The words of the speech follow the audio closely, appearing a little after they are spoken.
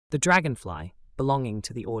The dragonfly, belonging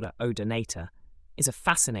to the order Odonata, is a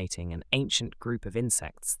fascinating and ancient group of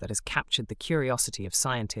insects that has captured the curiosity of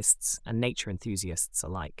scientists and nature enthusiasts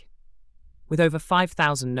alike. With over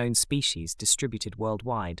 5,000 known species distributed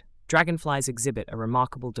worldwide, dragonflies exhibit a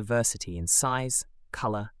remarkable diversity in size,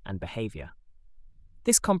 color, and behavior.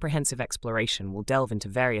 This comprehensive exploration will delve into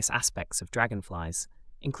various aspects of dragonflies,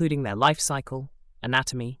 including their life cycle,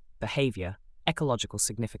 anatomy, behavior, ecological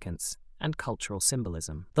significance, and cultural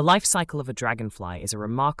symbolism. The life cycle of a dragonfly is a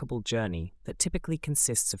remarkable journey that typically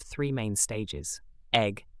consists of three main stages: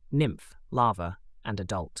 egg, nymph, larva, and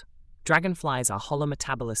adult. Dragonflies are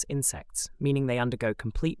holometabolous insects, meaning they undergo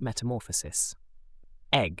complete metamorphosis.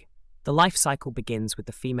 Egg. The life cycle begins with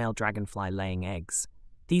the female dragonfly laying eggs.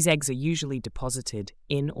 These eggs are usually deposited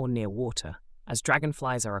in or near water, as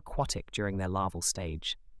dragonflies are aquatic during their larval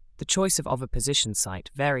stage. The choice of oviposition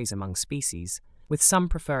site varies among species, with some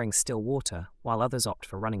preferring still water while others opt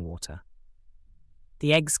for running water.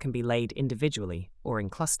 The eggs can be laid individually or in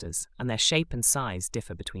clusters, and their shape and size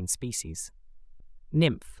differ between species.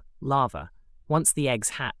 Nymph, larva. Once the eggs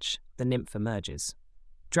hatch, the nymph emerges.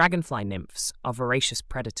 Dragonfly nymphs are voracious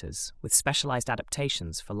predators with specialized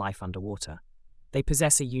adaptations for life underwater. They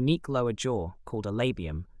possess a unique lower jaw called a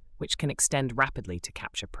labium, which can extend rapidly to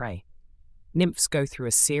capture prey. Nymphs go through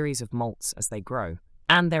a series of molts as they grow,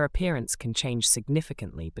 and their appearance can change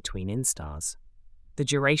significantly between instars. The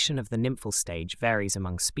duration of the nymphal stage varies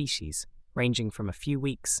among species, ranging from a few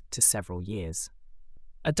weeks to several years.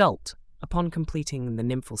 Adult. Upon completing the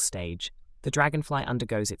nymphal stage, the dragonfly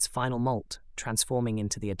undergoes its final molt, transforming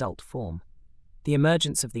into the adult form. The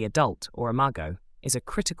emergence of the adult, or imago, is a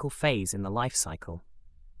critical phase in the life cycle.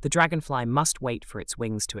 The dragonfly must wait for its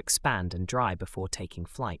wings to expand and dry before taking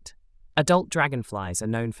flight. Adult dragonflies are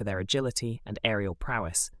known for their agility and aerial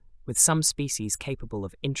prowess, with some species capable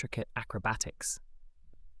of intricate acrobatics.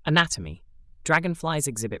 Anatomy. Dragonflies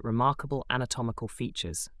exhibit remarkable anatomical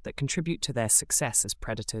features that contribute to their success as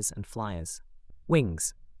predators and flyers.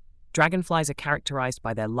 Wings. Dragonflies are characterized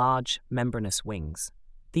by their large, membranous wings.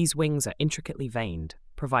 These wings are intricately veined,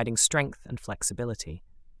 providing strength and flexibility.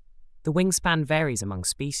 The wingspan varies among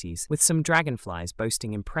species, with some dragonflies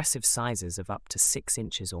boasting impressive sizes of up to 6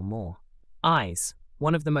 inches or more. Eyes.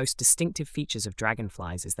 One of the most distinctive features of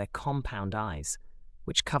dragonflies is their compound eyes,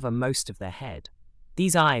 which cover most of their head.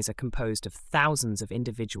 These eyes are composed of thousands of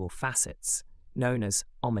individual facets, known as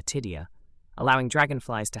ommatidia, allowing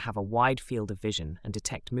dragonflies to have a wide field of vision and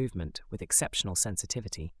detect movement with exceptional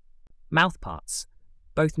sensitivity. Mouthparts.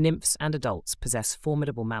 Both nymphs and adults possess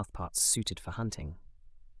formidable mouthparts suited for hunting.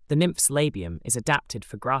 The nymph's labium is adapted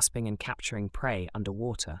for grasping and capturing prey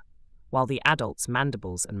underwater, while the adult's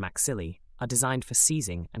mandibles and maxillae are designed for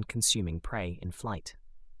seizing and consuming prey in flight.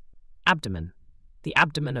 Abdomen. The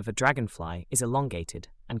abdomen of a dragonfly is elongated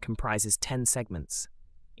and comprises 10 segments.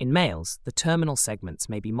 In males, the terminal segments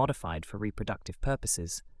may be modified for reproductive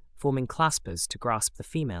purposes, forming claspers to grasp the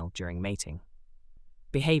female during mating.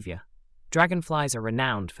 Behavior. Dragonflies are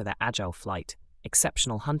renowned for their agile flight,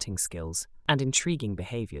 exceptional hunting skills, and intriguing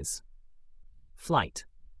behaviors. Flight.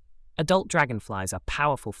 Adult dragonflies are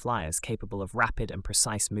powerful flyers capable of rapid and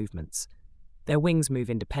precise movements. Their wings move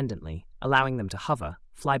independently, allowing them to hover,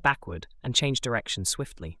 fly backward, and change direction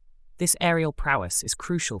swiftly. This aerial prowess is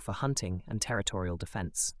crucial for hunting and territorial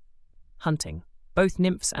defense. Hunting. Both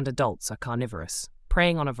nymphs and adults are carnivorous,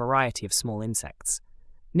 preying on a variety of small insects.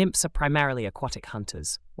 Nymphs are primarily aquatic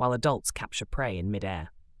hunters, while adults capture prey in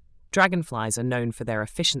mid-air. Dragonflies are known for their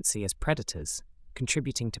efficiency as predators,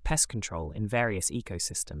 contributing to pest control in various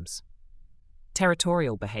ecosystems.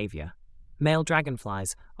 Territorial behavior. Male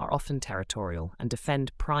dragonflies are often territorial and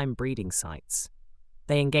defend prime breeding sites.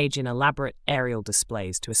 They engage in elaborate aerial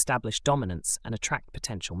displays to establish dominance and attract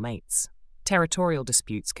potential mates. Territorial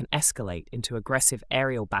disputes can escalate into aggressive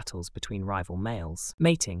aerial battles between rival males.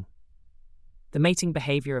 Mating. The mating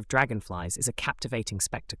behavior of dragonflies is a captivating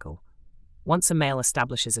spectacle. Once a male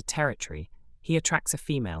establishes a territory, he attracts a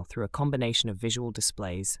female through a combination of visual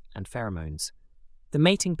displays and pheromones. The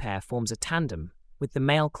mating pair forms a tandem, with the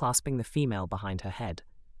male clasping the female behind her head.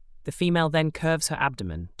 The female then curves her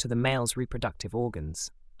abdomen to the male's reproductive organs,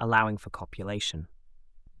 allowing for copulation.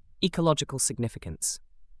 Ecological significance.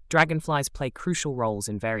 Dragonflies play crucial roles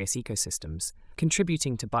in various ecosystems,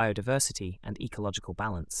 contributing to biodiversity and ecological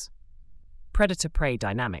balance. Predator-prey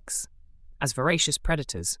dynamics. As voracious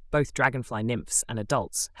predators, both dragonfly nymphs and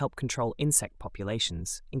adults help control insect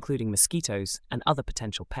populations, including mosquitoes and other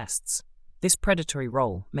potential pests. This predatory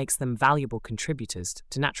role makes them valuable contributors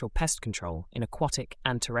to natural pest control in aquatic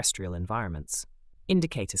and terrestrial environments.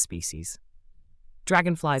 Indicator species.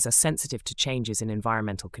 Dragonflies are sensitive to changes in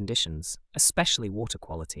environmental conditions, especially water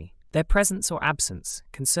quality. Their presence or absence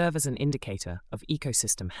can serve as an indicator of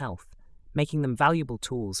ecosystem health, making them valuable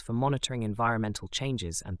tools for monitoring environmental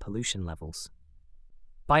changes and pollution levels.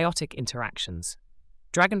 Biotic interactions.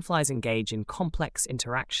 Dragonflies engage in complex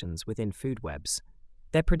interactions within food webs.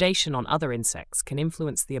 Their predation on other insects can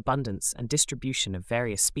influence the abundance and distribution of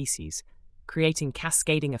various species, creating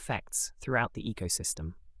cascading effects throughout the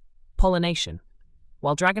ecosystem. Pollination.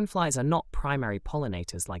 While dragonflies are not primary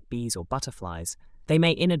pollinators like bees or butterflies, they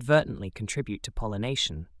may inadvertently contribute to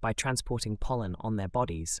pollination by transporting pollen on their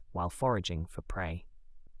bodies while foraging for prey.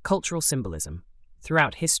 Cultural symbolism.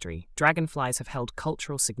 Throughout history, dragonflies have held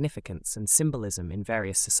cultural significance and symbolism in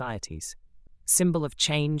various societies. Symbol of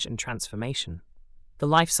change and transformation. The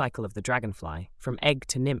life cycle of the dragonfly, from egg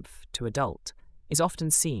to nymph to adult, is often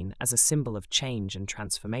seen as a symbol of change and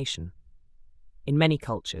transformation. In many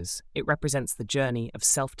cultures, it represents the journey of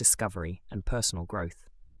self-discovery and personal growth.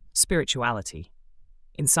 Spirituality.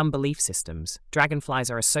 In some belief systems, dragonflies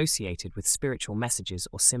are associated with spiritual messages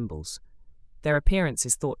or symbols. Their appearance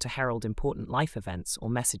is thought to herald important life events or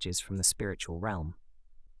messages from the spiritual realm.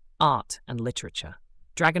 Art and literature.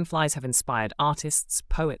 Dragonflies have inspired artists,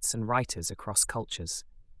 poets, and writers across cultures.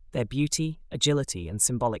 Their beauty, agility, and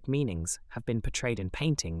symbolic meanings have been portrayed in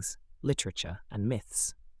paintings, literature, and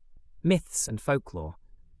myths. Myths and folklore.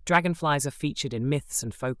 Dragonflies are featured in myths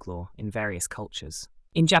and folklore in various cultures.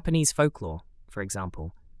 In Japanese folklore, for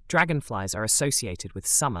example, dragonflies are associated with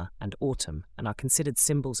summer and autumn and are considered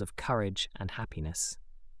symbols of courage and happiness.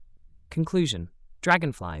 Conclusion.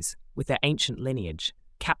 Dragonflies, with their ancient lineage,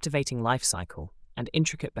 captivating life cycle, and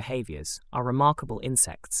intricate behaviors, are remarkable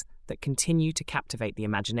insects that continue to captivate the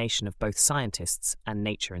imagination of both scientists and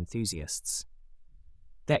nature enthusiasts.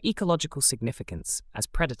 Their ecological significance as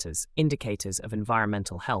predators, indicators of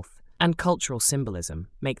environmental health, and cultural symbolism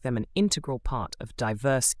make them an integral part of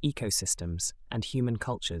diverse ecosystems and human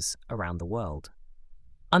cultures around the world.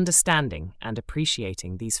 Understanding and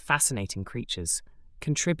appreciating these fascinating creatures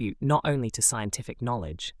contribute not only to scientific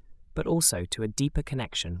knowledge, but also to a deeper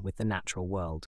connection with the natural world.